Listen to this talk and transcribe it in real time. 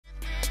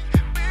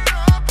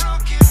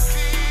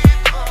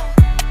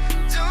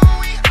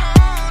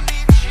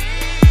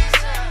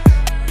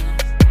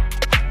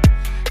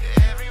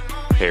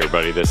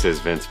everybody. This is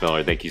Vince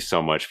Miller. Thank you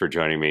so much for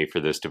joining me for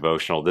this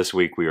devotional. This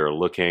week we are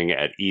looking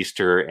at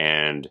Easter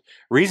and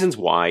reasons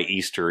why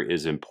Easter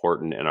is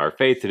important in our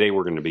faith. Today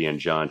we're going to be in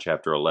John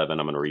chapter 11.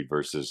 I'm going to read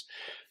verses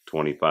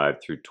 25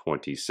 through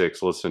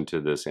 26. Listen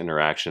to this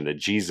interaction that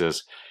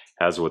Jesus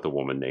has with a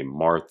woman named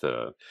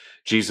Martha.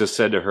 Jesus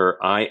said to her,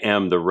 "I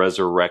am the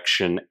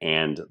resurrection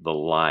and the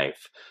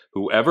life.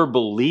 Whoever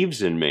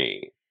believes in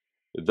me,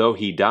 though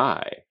he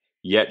die,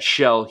 yet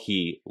shall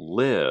he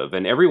live.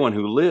 And everyone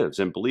who lives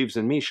and believes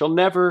in me shall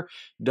never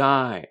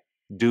die."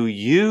 Do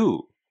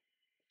you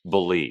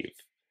believe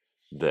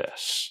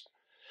this?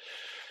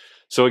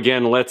 So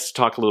again, let's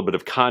talk a little bit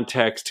of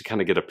context to kind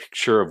of get a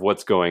picture of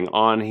what's going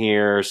on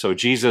here. So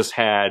Jesus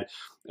had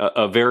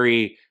a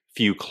very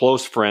few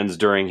close friends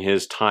during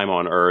his time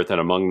on earth, and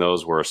among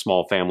those were a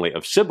small family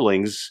of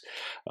siblings.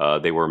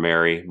 They were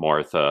Mary,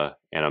 Martha,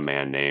 and a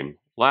man named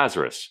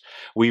Lazarus.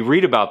 We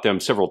read about them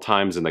several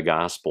times in the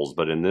Gospels,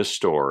 but in this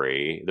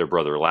story, their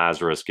brother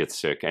Lazarus gets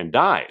sick and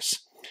dies.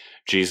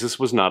 Jesus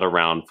was not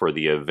around for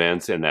the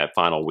events in that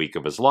final week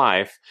of his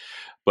life,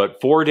 but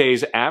 4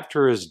 days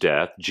after his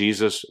death,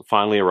 Jesus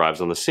finally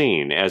arrives on the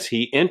scene. As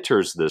he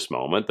enters this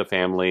moment, the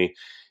family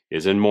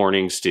is in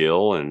mourning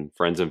still, and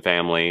friends and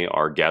family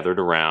are gathered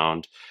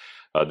around.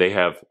 They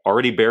have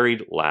already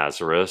buried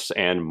Lazarus,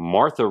 and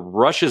Martha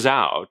rushes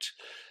out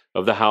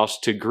of the house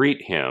to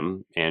greet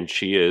him, and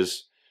she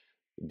is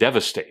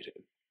devastated.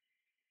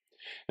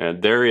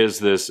 And there is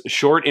this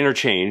short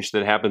interchange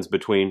that happens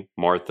between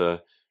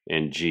Martha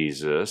and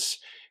Jesus.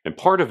 And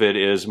part of it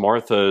is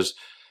Martha's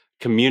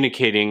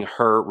communicating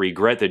her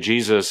regret that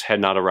Jesus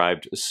had not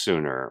arrived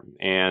sooner.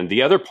 And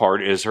the other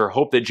part is her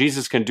hope that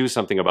Jesus can do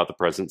something about the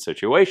present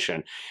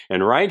situation.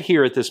 And right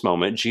here at this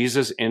moment,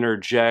 Jesus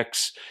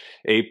interjects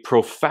a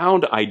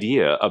profound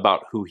idea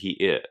about who he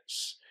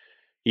is.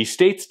 He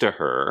states to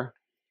her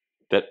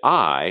that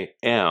I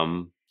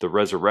am the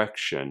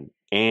resurrection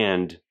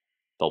and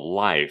the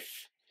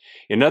life.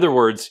 In other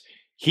words,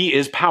 he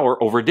is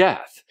power over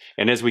death.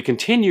 And as we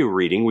continue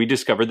reading, we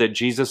discover that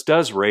Jesus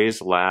does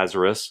raise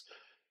Lazarus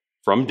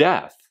from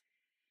death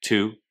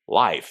to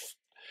life.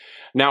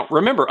 Now,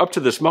 remember, up to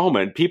this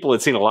moment, people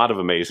had seen a lot of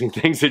amazing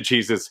things that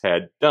Jesus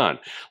had done,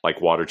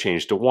 like water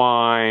changed to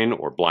wine,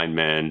 or blind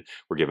men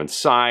were given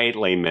sight,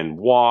 lame men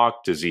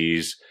walked,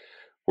 disease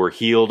were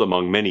healed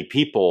among many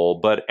people,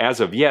 but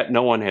as of yet,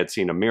 no one had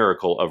seen a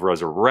miracle of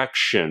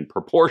resurrection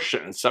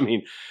proportions. I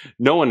mean,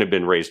 no one had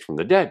been raised from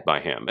the dead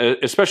by him,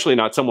 especially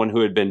not someone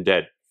who had been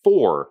dead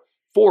for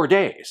 4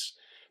 days.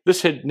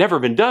 This had never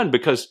been done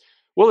because,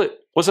 well, it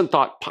wasn't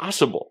thought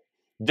possible.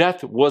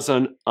 Death was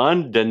an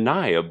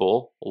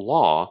undeniable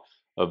law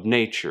of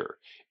nature.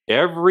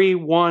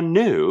 Everyone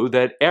knew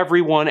that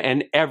everyone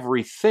and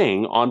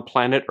everything on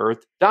planet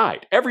Earth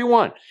died.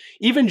 Everyone.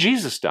 Even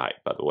Jesus died,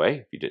 by the way,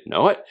 if you didn't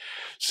know it.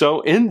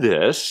 So in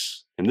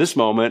this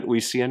moment,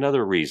 we see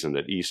another reason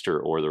that Easter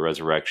or the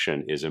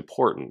resurrection is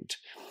important.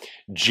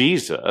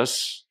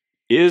 Jesus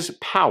is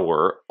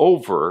power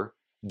over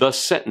the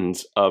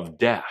sentence of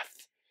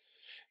death.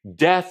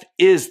 Death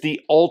is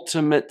the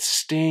ultimate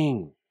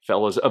sting,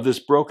 fellas, of this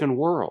broken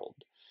world.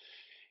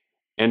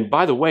 And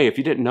by the way, if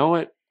you didn't know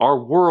it, our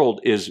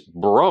world is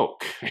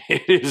broke.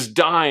 It is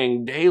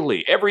dying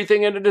daily.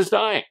 Everything in it is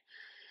dying.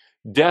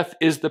 Death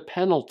is the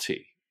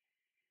penalty.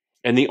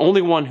 And the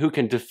only one who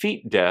can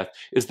defeat death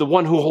is the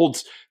one who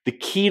holds the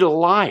key to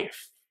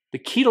life. The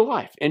key to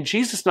life. And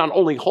Jesus not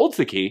only holds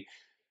the key,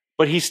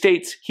 but he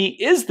states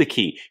he is the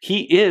key.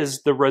 He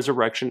is the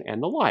resurrection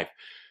and the life.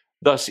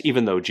 Thus,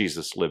 even though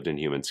Jesus lived in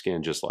human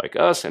skin just like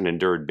us and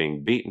endured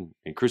being beaten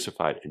and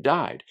crucified and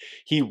died,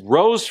 he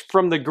rose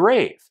from the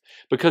grave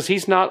because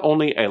he's not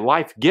only a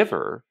life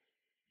giver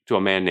to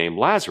a man named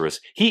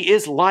Lazarus, he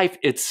is life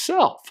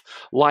itself,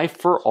 life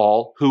for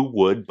all who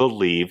would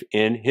believe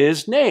in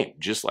his name,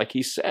 just like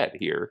he said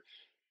here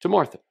to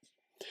Martha.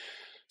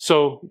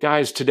 So,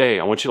 guys, today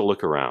I want you to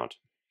look around.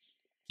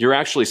 You're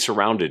actually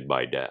surrounded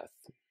by death.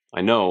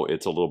 I know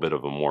it's a little bit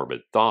of a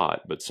morbid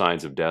thought, but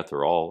signs of death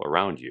are all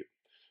around you.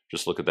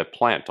 Just look at that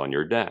plant on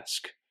your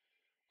desk.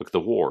 Look at the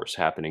wars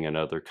happening in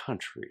other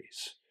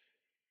countries.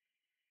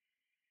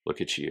 Look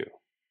at you.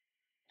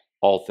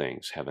 All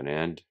things have an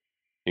end,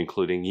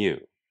 including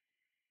you.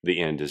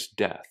 The end is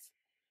death.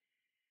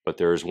 But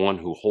there is one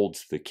who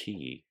holds the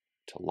key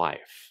to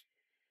life,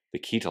 the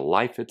key to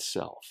life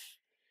itself.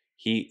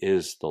 He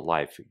is the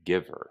life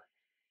giver,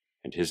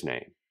 and his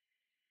name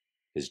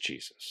is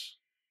Jesus.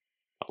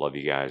 I love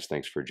you guys.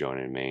 Thanks for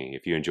joining me.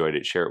 If you enjoyed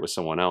it, share it with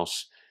someone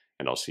else,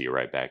 and I'll see you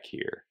right back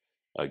here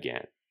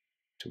again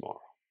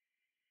tomorrow.